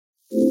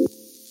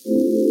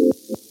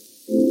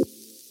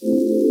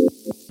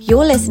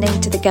You're listening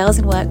to the Girls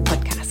in Work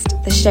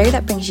podcast, the show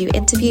that brings you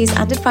interviews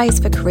and advice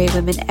for career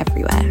women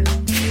everywhere.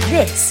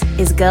 This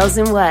is Girls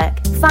in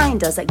Work.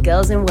 Find us at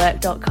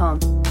girlsinwork.com.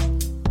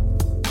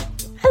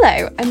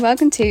 Hello and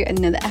welcome to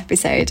another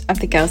episode of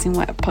the Girls in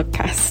Work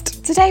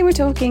podcast. Today we're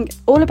talking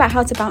all about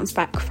how to bounce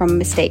back from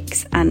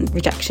mistakes and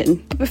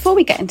rejection. But before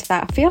we get into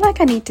that, I feel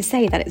like I need to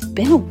say that it's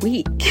been a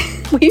week.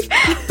 We've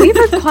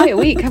had quite a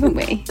week, haven't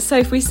we? So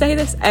if we say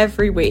this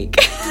every week,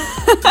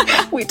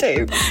 we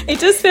do. It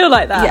does feel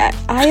like that. Yeah,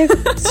 I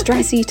have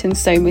stress eaten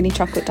so many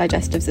chocolate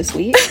digestives this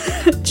week.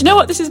 Do you know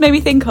what this has made me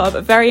think of?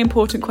 A very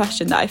important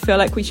question that I feel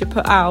like we should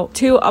put out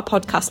to our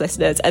podcast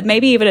listeners, and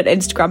maybe even an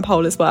Instagram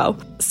poll as well.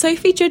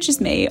 Sophie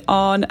judges me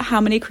on how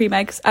many cream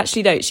eggs.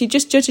 Actually, no, she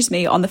just judges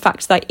me on the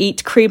fact that I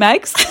eat cream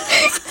eggs.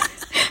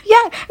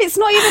 Yeah, it's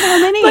not even how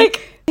many.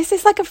 This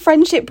is like a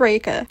friendship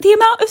breaker. The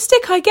amount of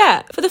stick I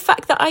get for the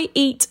fact that I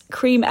eat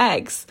cream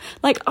eggs.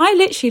 I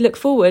literally look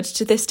forward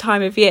to this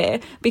time of year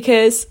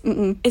because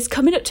it's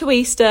coming up to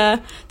Easter.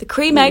 The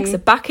cream eggs are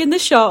back in the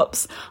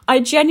shops.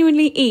 I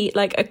genuinely eat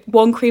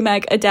one cream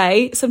egg a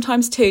day,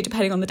 sometimes two,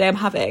 depending on the day I'm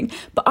having.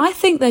 But I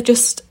think they're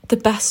just the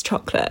best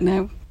chocolate.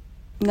 No.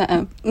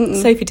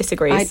 Sophie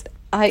disagrees.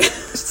 I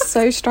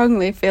so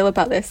strongly feel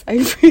about this.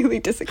 I really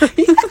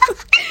disagree.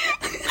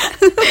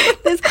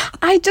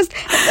 I can't,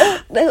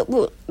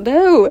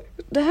 no.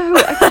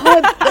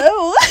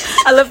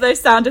 I love those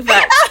sound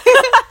effects.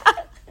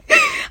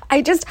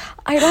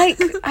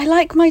 I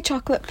like my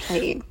chocolate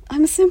plain.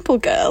 I'm a simple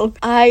girl.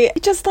 I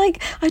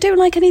don't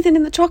like anything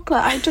in the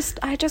chocolate.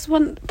 I just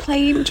want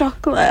plain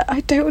chocolate. I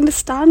don't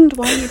understand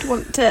why you'd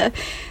want to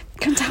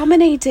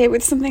contaminate it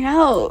with something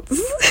else.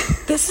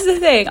 This is the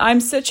thing.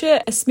 I'm such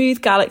a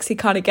smooth galaxy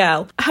kind of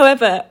girl.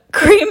 However,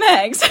 cream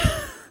eggs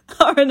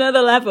are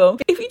another level.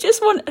 If you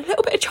just want a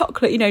little bit of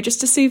chocolate,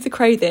 just to soothe the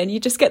craving, you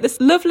just get this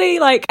lovely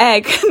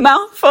egg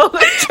mouthful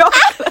of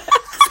chocolate.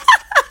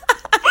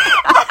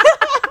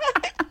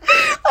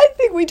 I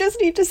think we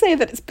just need to say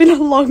that it's been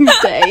a long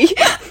day.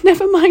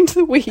 Never mind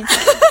the week.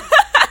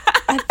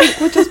 I think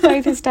we're just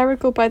both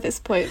hysterical by this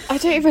point. I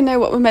don't even know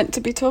what we're meant to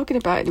be talking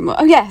about anymore.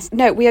 Oh yes,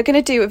 no, we are going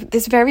to do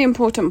this very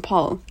important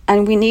poll,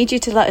 and we need you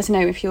to let us know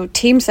if you're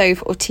Team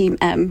Soph or Team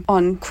M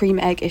on cream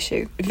egg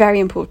issue.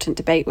 Very important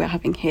debate we're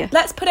having here.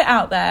 Let's put it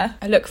out there.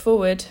 I look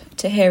forward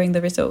to hearing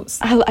the results.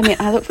 I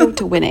look forward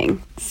to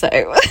winning, so...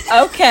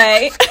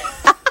 Okay.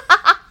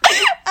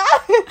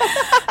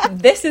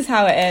 This is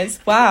how it is.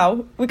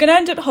 Wow. We're going to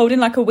end up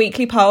holding a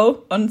weekly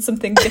poll on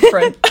something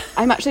different.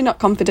 I'm actually not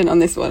confident on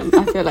this one.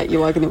 I feel like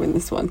you are going to win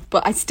this one.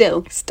 But I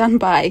still stand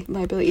by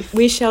my belief.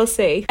 We shall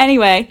see.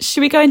 Anyway,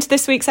 should we go into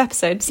this week's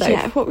episode? So?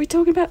 Yeah, what were we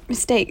talking about?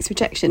 Mistakes,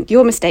 rejection.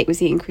 Your mistake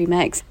was eating cream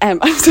eggs. I'm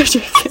so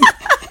joking.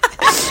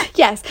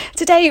 Yes,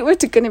 today we're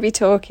going to be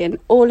talking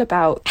all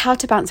about how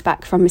to bounce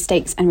back from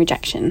mistakes and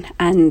rejection.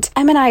 And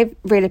Em and I are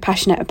really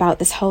passionate about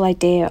this whole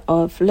idea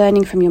of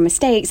learning from your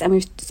mistakes, and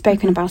we've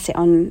spoken about it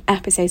on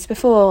episodes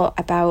before,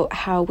 about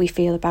how we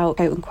feel about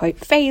quote-unquote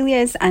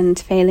failures and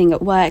failing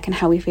at work, and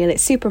how we feel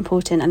it's super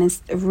important and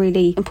it's a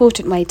really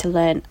important way to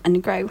learn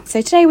and grow.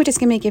 So today we're just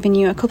going to be giving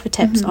you a couple of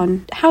tips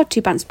on how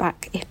to bounce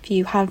back if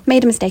you have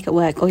made a mistake at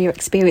work or you're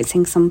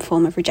experiencing some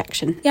form of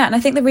rejection. Yeah, and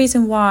I think the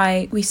reason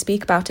why we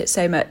speak about it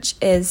so much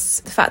is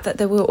the fact that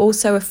we're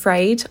also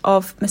afraid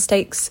of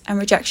mistakes and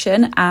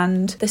rejection,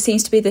 and there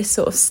seems to be this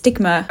sort of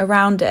stigma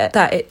around it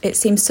that it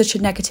seems such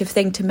a negative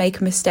thing to make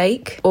a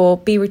mistake or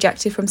be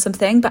rejected from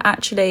something, but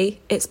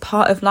actually it's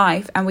part of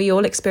life and we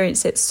all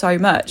experience it so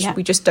much.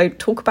 We just don't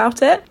talk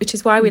about it, which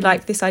is why we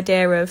like this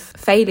idea of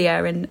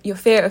failure, and your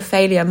fear of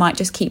failure might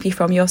just keep you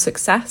from your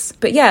success.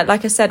 But yeah,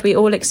 like I said, we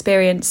all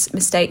experience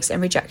mistakes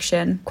and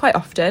rejection quite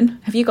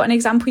often. Have you got an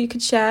example you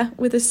could share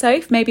with us,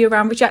 Soph, maybe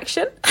around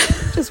rejection?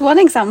 Just one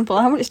example.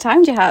 How much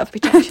time do you have?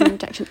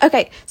 Rejection.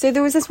 Okay, so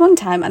there was this one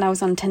time and I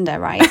was on Tinder,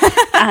 right?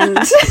 And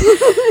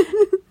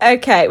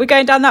okay, we're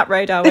going down that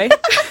road, are we?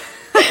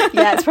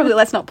 Yeah, it's probably,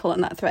 let's not pull on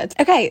that thread.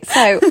 Okay,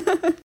 so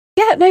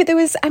yeah, no, there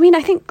was,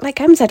 I think,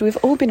 like Em said, we've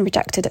all been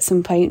rejected at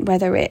some point,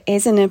 whether it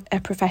is in a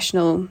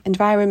professional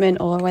environment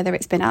or whether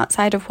it's been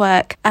outside of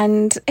work.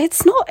 And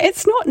it's not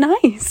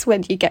nice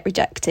when you get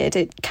rejected.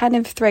 It kind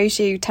of throws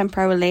you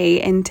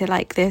temporarily into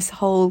this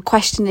whole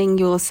questioning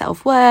your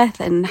self-worth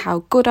and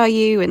how good are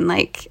you, and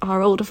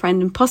our older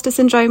friend imposter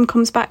syndrome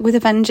comes back with a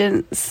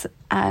vengeance.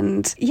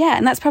 And yeah,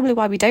 and that's probably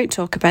why we don't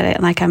talk about it.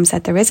 And like Em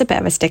said, there is a bit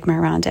of a stigma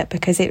around it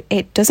because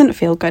it doesn't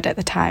feel good at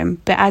the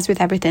time. But as with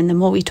everything, the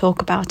more we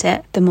talk about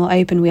it, the more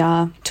open we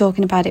are.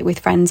 Talking about it with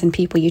friends and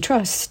people you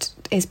trust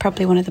is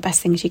probably one of the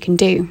best things you can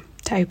do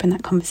to open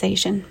that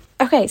conversation.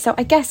 Okay, so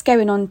I guess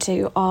going on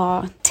to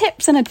our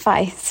tips and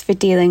advice for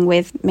dealing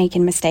with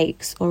making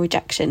mistakes or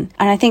rejection.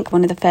 And I think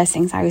one of the first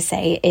things I would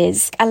say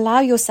is allow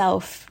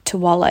yourself to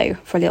wallow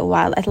for a little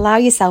while. Allow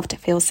yourself to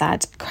feel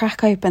sad.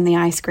 Crack open the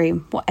ice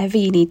cream, whatever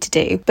you need to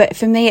do. But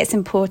for me, it's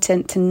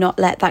important to not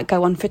let that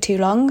go on for too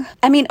long.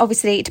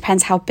 Obviously, it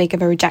depends how big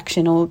of a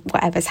rejection or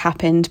whatever's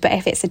happened. But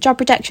if it's a job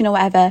rejection or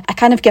whatever, I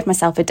kind of give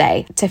myself a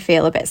day to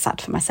feel a bit sad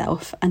for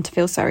myself and to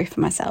feel sorry for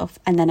myself.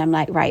 And then I'm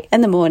like, right,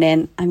 in the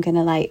morning, I'm going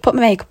to put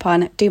my makeup on,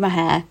 on, do my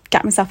hair,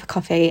 get myself a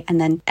coffee,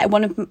 and then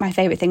one of my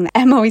favourite things that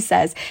Em always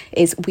says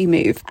is we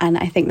move. And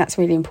I think that's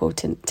really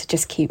important, to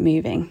just keep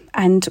moving.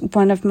 And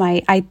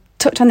I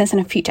touched on this in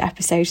a future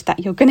episode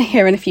that you're going to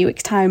hear in a few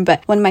weeks' time,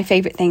 but one of my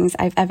favourite things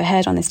I've ever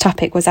heard on this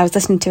topic was I was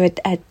listening to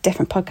a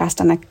different podcast,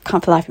 and I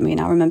can't for the life of me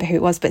now remember who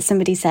it was, but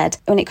somebody said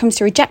when it comes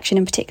to rejection,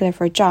 in particular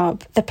for a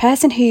job, the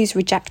person who's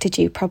rejected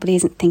you probably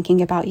isn't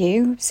thinking about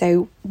you,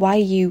 so why are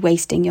you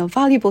wasting your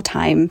valuable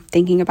time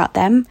thinking about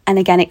them? And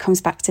again, it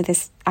comes back to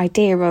this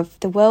idea of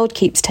the world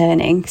keeps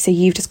turning, so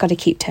you've just got to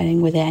keep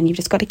turning with it, and you've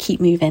just got to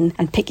keep moving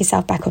and pick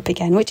yourself back up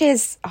again, which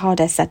is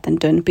harder said than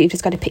done, but you've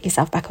just got to pick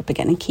yourself back up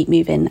again and keep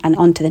moving and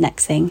on to the next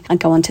thing and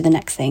go on to the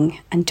next thing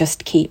and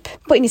just keep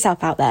putting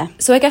yourself out there.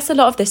 So I guess a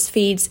lot of this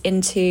feeds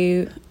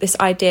into this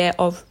idea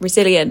of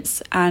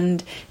resilience,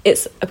 and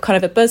it's a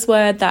kind of a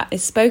buzzword that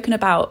is spoken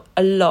about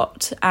a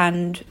lot,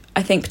 and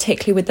I think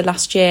particularly with the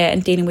last year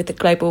and dealing with the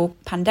global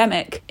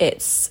pandemic,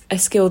 it's a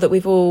skill that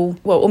we've all,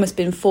 almost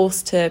been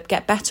forced to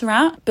get better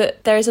at.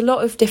 But there is a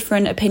lot of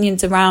different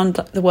opinions around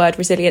the word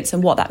resilience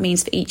and what that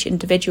means for each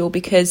individual,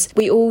 because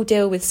we all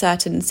deal with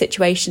certain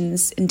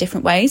situations in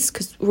different ways,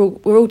 because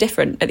we're all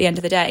different at the end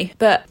of the day.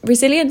 But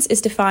resilience is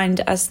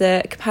defined as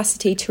the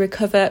capacity to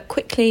recover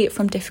quickly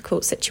from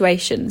difficult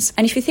situations.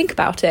 And if you think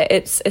about it,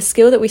 it's a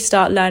skill that we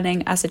start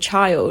learning as a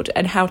child,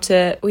 and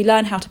we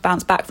learn how to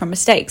bounce back from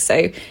mistakes.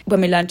 So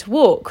when we learn to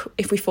walk,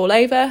 if we fall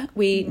over,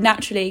 we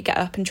naturally get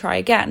up and try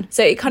again.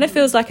 So it kind of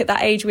feels like at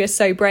that age we are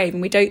so brave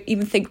and we don't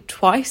even think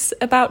twice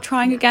about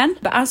trying again.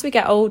 But as we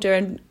get older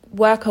and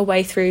work our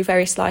way through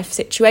various life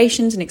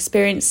situations and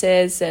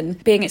experiences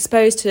and being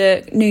exposed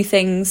to new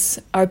things,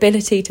 our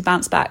ability to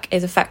bounce back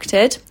is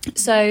affected.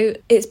 So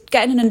it's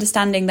getting an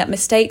understanding that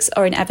mistakes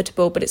are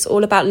inevitable, but it's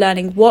all about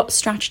learning what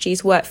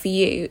strategies work for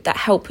you that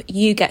help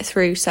you get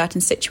through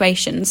certain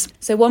situations.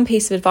 So one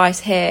piece of advice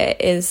here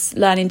is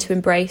learning to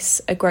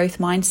embrace a growth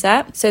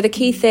mindset. So the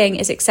key thing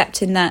is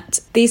accepting that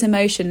these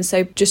emotions,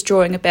 so just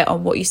drawing a bit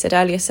on what you said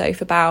earlier,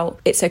 Soph, about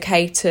it's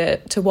okay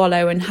to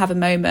wallow and have a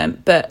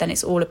moment, but then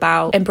it's all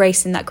about embracing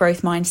that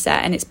growth mindset,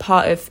 and it's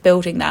part of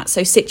building that.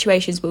 So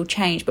situations will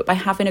change, but by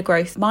having a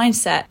growth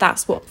mindset,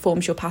 that's what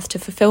forms your path to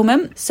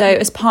fulfillment. So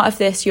as part of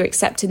this, you're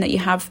accepting that you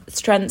have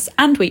strengths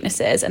and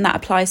weaknesses, and that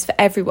applies for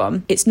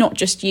everyone. It's not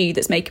just you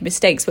that's making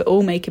mistakes, we're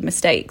all making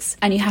mistakes,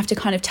 and you have to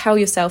kind of tell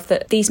yourself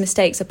that these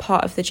mistakes are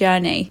part of the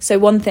journey. So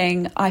one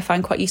thing I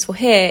find quite useful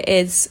here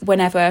is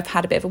whenever I've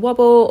had a bit of a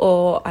wobble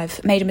or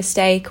I've made a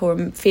mistake or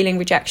I'm feeling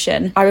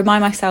rejection, I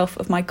remind myself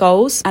of my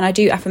goals and I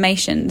do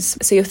affirmations.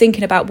 So you're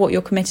thinking about what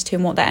you're committed to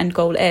and what that end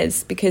goal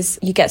is, because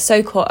you get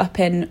so caught up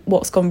in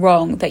what's gone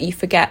wrong that you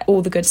forget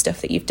all the good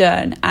stuff that you've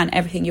done and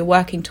everything you're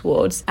working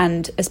towards.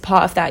 And as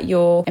part of that,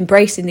 you're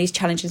embracing these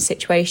challenging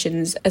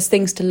situations as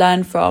things to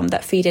learn from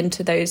that feed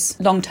into those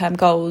long-term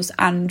goals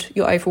and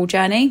your overall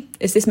journey.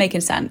 Is this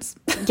making sense?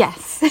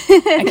 Yes.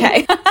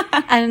 Okay.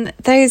 And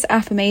those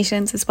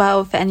affirmations as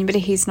well, for anybody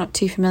who's not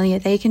too familiar,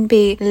 they can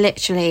be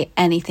literally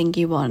anything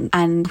you want.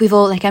 And we've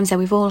all, like Em said,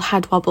 we've all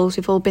had wobbles.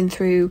 We've all been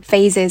through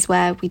phases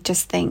where we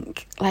just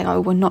think like, oh,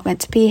 we're not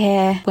meant to be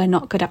here, we're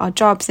not good at our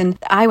jobs. And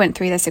I went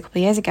through this a couple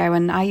of years ago,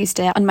 and I used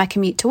to, on my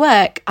commute to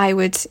work, I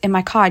would, in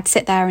my car, I'd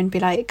sit there and be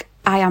like,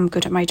 I am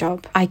good at my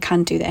job. I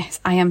can do this.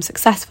 I am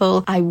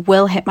successful. I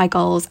will hit my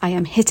goals. I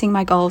am hitting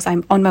my goals.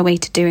 I'm on my way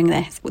to doing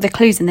this. The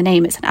clue's in the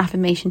name. It's an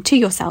affirmation to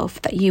yourself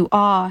that you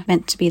are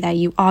meant to be there.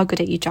 You are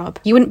good at your job.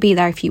 You wouldn't be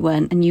there if you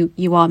weren't, and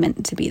you are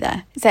meant to be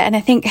there. So, and I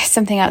think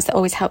something else that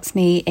always helps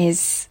me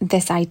is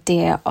this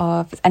idea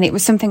of, and it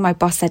was something my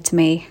boss said to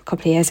me a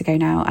couple of years ago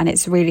now, and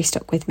it's really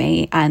stuck with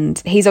me.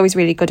 And he's always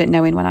really good at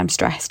knowing when I'm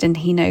stressed, and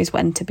he knows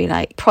when to be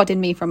like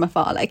prodding me from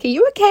afar, like, are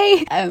you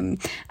okay?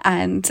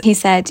 And he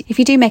said, if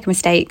you do make a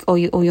mistake or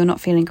you're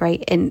not feeling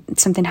great and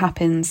something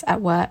happens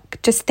at work,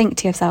 just think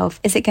to yourself,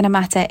 is it going to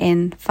matter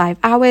in 5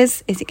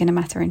 hours? Is it going to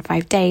matter in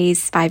 5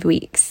 days, 5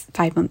 weeks,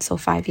 5 months or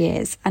 5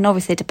 years? And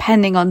obviously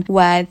depending on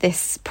where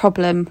this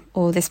problem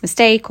or this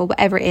mistake or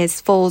whatever it is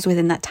falls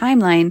within that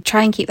timeline,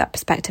 try and keep that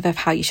perspective of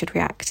how you should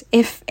react.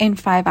 If in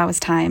 5 hours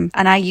time,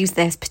 and I use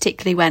this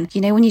particularly when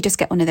you just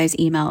get one of those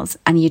emails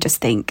and you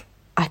just think,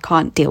 I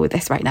can't deal with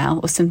this right now,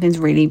 or something's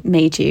really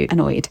made you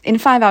annoyed. In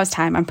 5 hours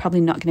time, I'm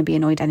probably not going to be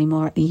annoyed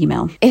anymore at the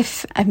email.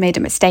 If I've made a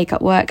mistake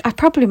at work, I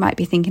probably might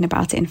be thinking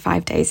about it in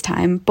 5 days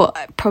time, but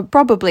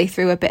probably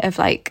through a bit of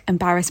like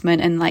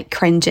embarrassment and like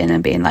cringing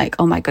and being like,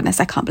 oh my goodness,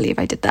 I can't believe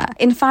I did that.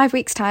 In 5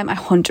 weeks time, I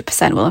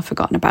 100% will have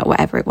forgotten about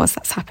whatever it was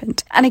that's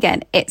happened. And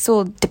again, it's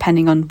all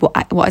depending on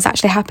what has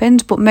actually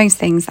happened, but most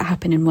things that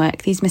happen in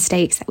work, these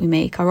mistakes that we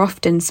make are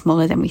often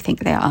smaller than we think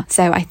they are.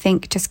 So I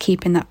think just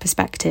keeping that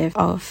perspective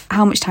of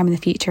how much time in the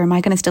future? Am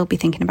I going to still be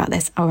thinking about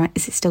this? Or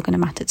is it still going to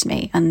matter to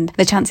me? And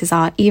the chances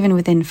are, even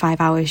within 5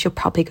 hours, you're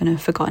probably going to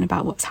have forgotten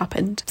about what's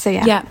happened. So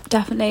yeah,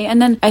 definitely.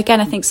 And then again,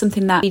 I think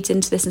something that leads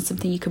into this and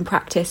something you can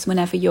practice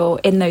whenever you're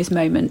in those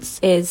moments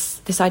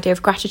is this idea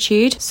of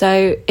gratitude.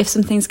 So if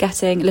something's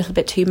getting a little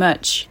bit too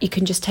much, you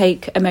can just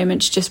take a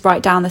moment to just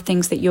write down the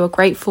things that you're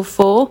grateful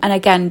for. And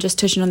again, just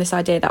touching on this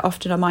idea that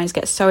often our minds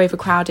get so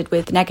overcrowded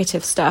with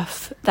negative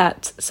stuff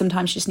that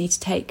sometimes you just need to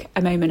take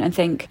a moment and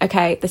think,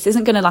 okay, this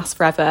isn't going to last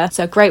forever.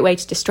 So a great way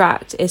to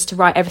distract is to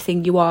write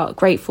everything you are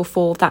grateful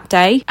for that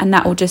day. And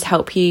that will just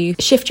help you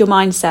shift your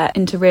mindset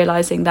into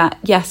realizing that,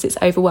 yes, it's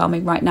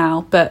overwhelming right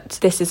now, but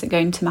this isn't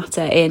going to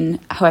matter in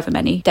however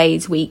many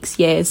days, weeks,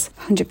 years.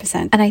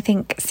 100%. And I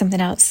think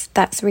something else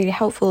that's really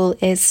helpful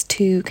is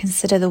to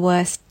consider the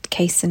worst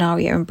case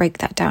scenario and break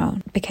that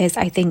down, because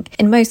I think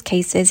in most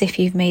cases, if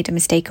you've made a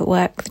mistake at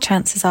work, the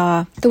chances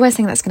are the worst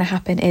thing that's going to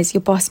happen is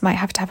your boss might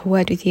have to have a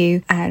word with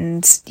you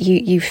and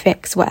you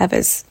fix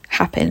whatever's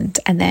happened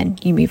and then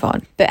you move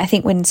on. But I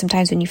think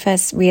sometimes when you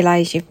first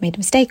realise you've made a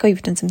mistake or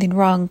you've done something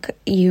wrong,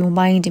 your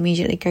mind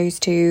immediately goes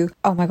to,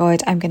 oh my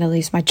god, I'm going to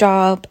lose my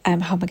job, how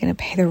am I going to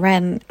pay the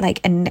rent?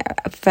 And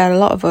for a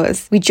lot of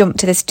us, we jump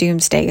to this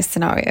doomsday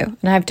scenario,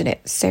 and I've done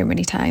it so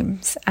many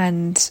times.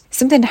 And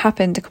something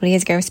happened a couple of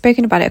years ago. I've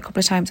spoken about it a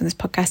couple of times on this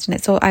podcast,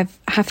 and I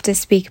have to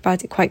speak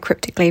about it quite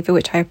cryptically, for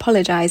which I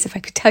apologise. If I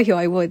could tell you,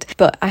 I would,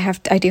 but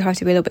I do have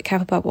to be a little bit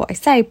careful about what I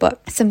say.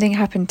 But something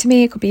happened to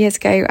me a couple of years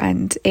ago,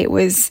 and it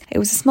was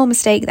a small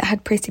mistake that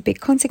had pretty big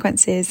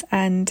consequences.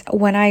 And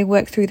when I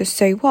worked through the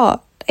so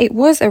what, it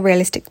was a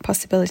realistic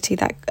possibility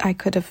that I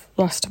could have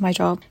lost my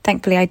job.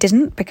 Thankfully, I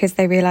didn't, because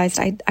they realised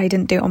I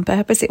didn't do it on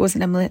purpose. It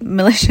wasn't a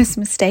malicious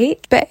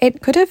mistake, but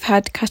it could have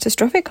had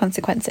catastrophic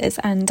consequences.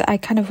 And I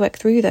kind of worked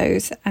through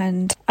those,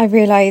 and I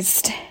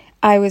realised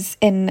I was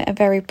in a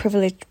very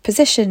privileged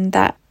position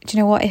that, do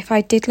you know what, if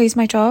I did lose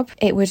my job,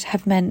 it would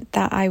have meant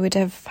that I would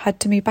have had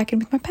to move back in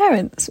with my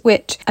parents,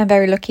 which I'm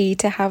very lucky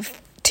to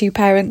have two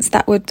parents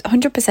that would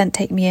 100%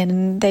 take me in,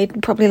 and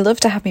they'd probably love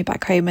to have me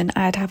back home, and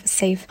I'd have a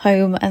safe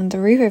home and a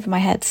roof over my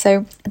head.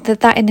 So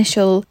that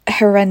initial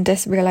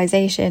horrendous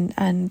realisation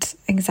and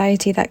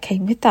anxiety that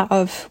came with that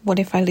of what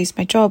if I lose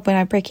my job, when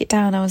I break it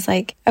down, I was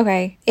like,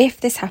 okay, if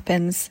this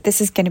happens,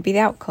 this is going to be the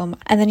outcome.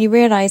 And then you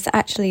realise that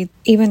actually,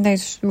 even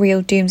those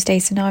real doomsday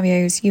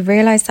scenarios, you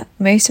realise that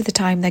most of the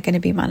time they're going to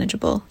be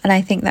manageable. And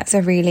I think that's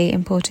a really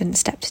important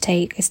step to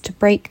take, is to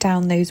break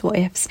down those what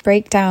ifs,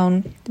 break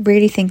down,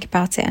 really think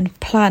about it, and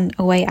plan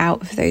a way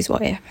out of those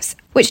what ifs,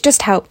 which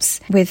just helps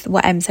with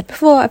what Em said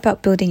before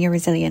about building your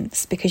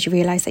resilience, because you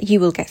realise that you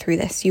will get through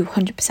this. You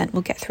 100%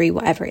 will get through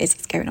whatever it is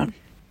that's going on.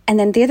 And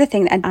then the other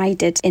thing that I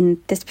did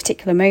in this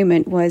particular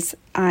moment was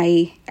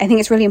I think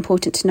it's really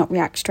important to not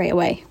react straight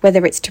away,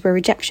 whether it's to a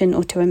rejection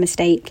or to a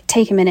mistake.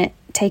 Take a minute,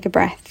 take a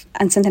breath.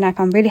 And something I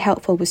found really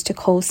helpful was to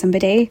call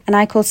somebody. And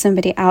I called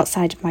somebody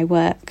outside of my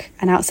work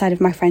and outside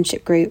of my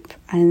friendship group.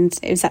 And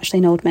it was actually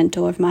an old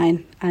mentor of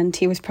mine. And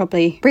he was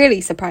probably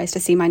really surprised to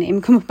see my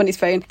name come up on his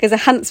phone, because I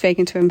hadn't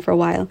spoken to him for a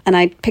while. And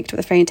I picked up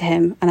the phone to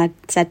him and I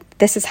said,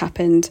 this has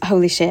happened.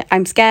 Holy shit,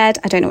 I'm scared.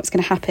 I don't know what's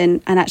going to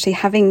happen. And actually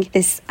having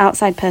this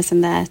outside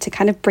person there to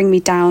kind of bring me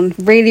down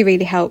really,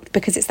 really helped,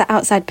 because it's that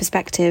outside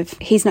perspective.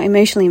 He's not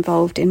emotionally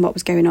involved in what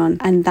was going on.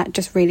 And that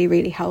just really,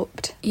 really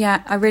helped.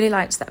 Yeah, I really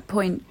liked that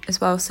point as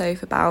well,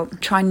 Soph,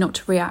 about trying not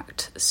to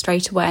react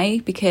straight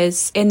away,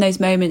 because in those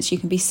moments you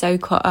can be so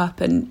caught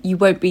up and you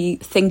won't be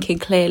thinking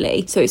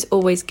clearly. So it's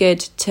always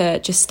good to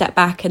just step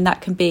back, and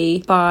that can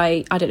be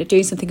by, I don't know,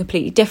 doing something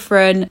completely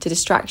different to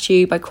distract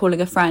you, by calling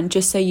a friend,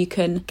 just so you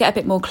can get a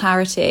bit more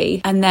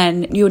clarity, and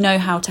then you'll know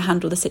how to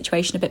handle the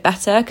situation a bit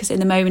better, because in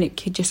the moment it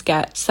could just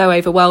get so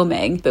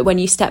overwhelming. But when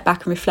you step back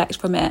and reflect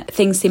from it,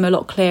 things seem a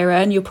lot clearer,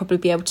 and you'll probably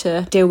be able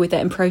to deal with it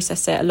and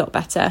process it a lot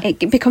better.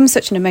 It becomes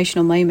such an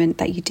emotional moment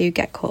that you do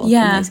get caught up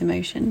in those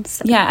emotions.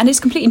 So. Yeah, and it's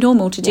completely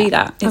normal to do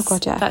that. Oh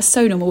god, yeah. That's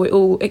so normal. We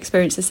all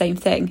experience the same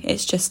thing.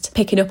 It's just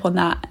picking up on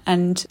that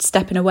and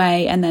stepping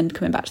away and then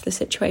coming back to the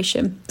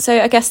situation.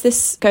 So I guess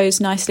this goes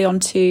nicely on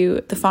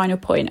to the final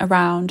point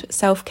around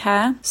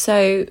self-care.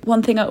 So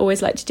one thing I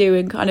always like to do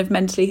and kind of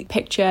mentally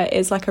picture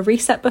is like a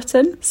reset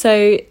button.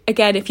 So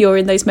again, if you're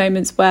in those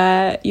moments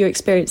where you're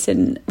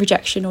experiencing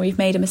rejection or you've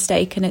made a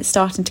mistake and it's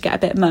starting to get a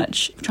bit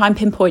much, try and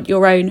pinpoint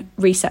your own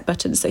reset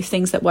buttons, so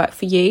things that work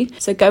for you.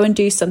 So go and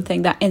do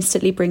something that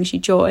instantly brings you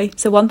joy.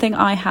 So one thing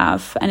I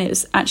have, and it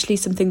was actually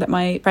something that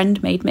my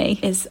friend made me,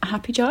 is a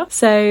happy jar.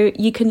 So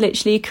you can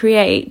literally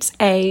create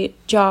a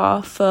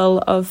jar full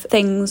of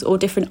things or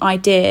different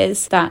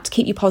ideas that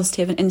keep you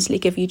positive and instantly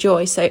give you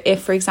joy. So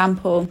if, for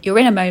example, you're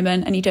in a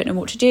moment and you don't know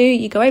what to do,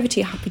 you go over to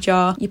your happy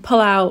jar, you pull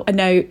out a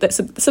note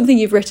that's something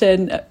you've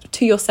written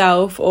to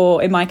yourself,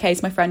 or in my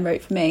case, my friend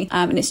wrote for me,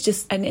 and it's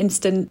just an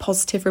instant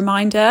positive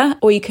reminder.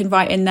 Or you can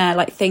write in there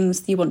like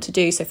things you want to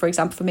do. So for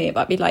example, for me, it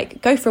might be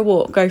like, go for a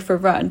walk, go for a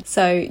run.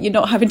 So you're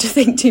not having to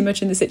think too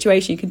much in the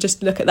situation. You can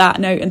just look at that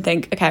note and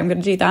think, okay, I'm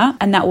going to do that.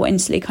 And that will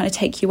instantly kind of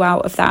take you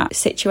out of that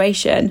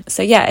situation.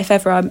 So yeah, if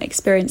ever I'm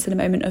experiencing a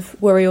moment of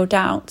worry or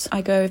doubt,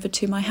 I go over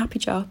to my happy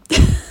jar.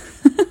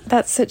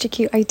 That's such a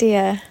cute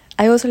idea.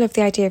 I also love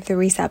the idea of the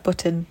reset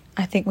button.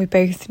 I think we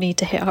both need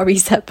to hit our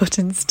reset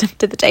buttons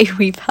after the day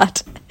we've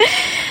had.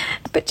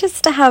 But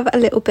just to have a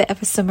little bit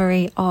of a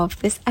summary of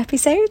this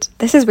episode.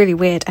 This is really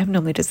weird. Em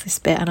normally does this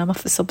bit and I'm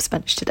off the subs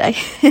bench today.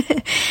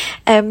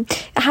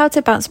 How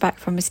to bounce back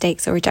from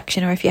mistakes or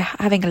rejection, or if you're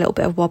having a little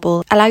bit of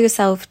wobble, allow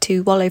yourself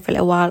to wallow for a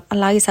little while,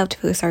 allow yourself to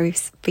feel sorry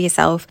for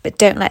yourself, but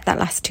don't let that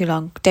last too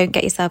long. Don't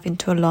get yourself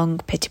into a long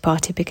pity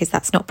party because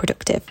that's not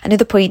productive.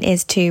 Another point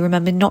is to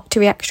remember not to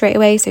react straight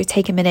away. So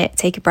take a minute,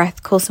 take a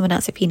breath, call someone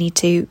else if you need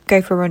to,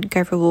 go for a run,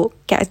 go for a walk,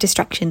 get a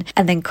distraction,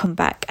 and then come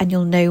back and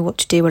you'll know what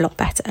to do a lot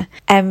better.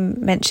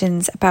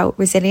 Mentions about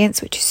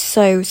resilience, which is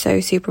so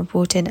super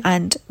important,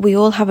 and we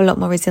all have a lot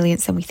more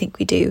resilience than we think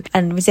we do,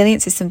 and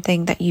resilience is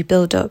something that you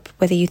build up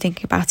whether you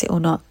think about it or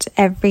not.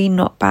 Every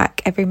knockback,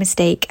 every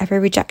mistake, every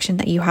rejection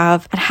that you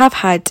have and have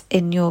had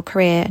in your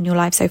career and your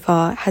life so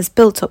far has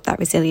built up that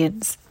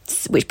resilience.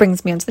 Which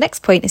brings me on to the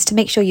next point, is to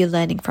make sure you're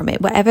learning from it.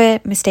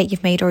 Whatever mistake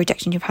you've made or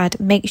rejection you've had,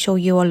 make sure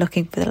you are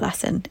looking for the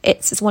lesson.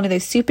 It's one of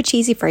those super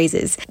cheesy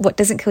phrases, what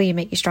doesn't kill you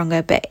make you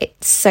stronger, but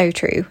it's so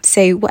true.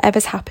 So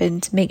whatever's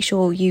happened, make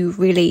sure you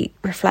really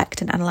reflect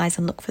and analyse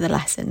and look for the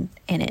lesson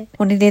in it.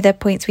 One of the other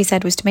points we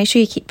said was to make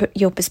sure you keep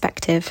your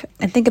perspective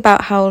and think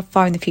about how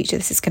far in the future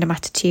this is going to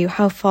matter to you.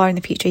 How far in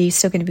the future are you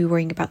still going to be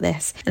worrying about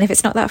this? And if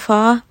it's not that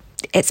far,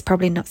 it's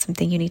probably not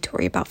something you need to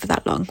worry about for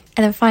that long.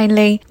 And then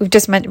finally, we've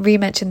just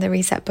re-mentioned the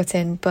reset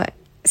button, but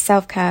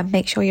self-care,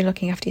 make sure you're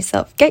looking after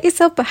yourself. Get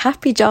yourself a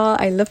happy jar.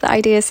 I love that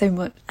idea so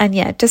much. And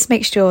yeah, just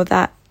make sure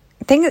that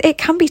it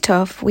can be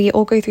tough. We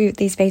all go through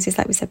these phases,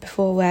 like we said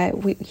before, where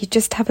you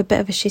just have a bit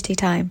of a shitty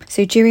time.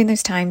 So during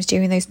those times,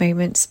 during those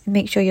moments,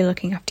 make sure you're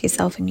looking after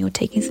yourself and you're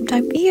taking some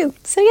time for you.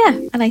 So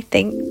yeah, and I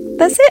think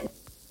that's it.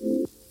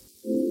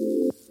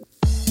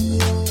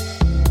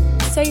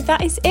 So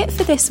that is it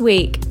for this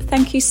week.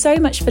 Thank you so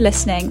much for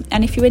listening.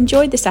 And if you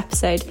enjoyed this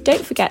episode,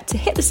 don't forget to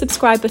hit the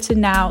subscribe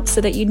button now so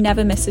that you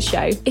never miss a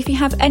show. If you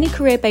have any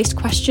career-based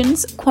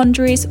questions,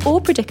 quandaries, or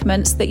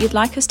predicaments that you'd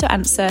like us to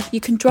answer, you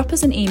can drop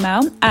us an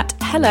email at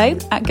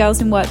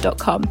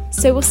hello@girlsinwork.com.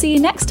 So we'll see you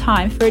next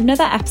time for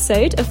another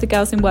episode of the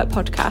Girls in Work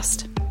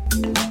podcast.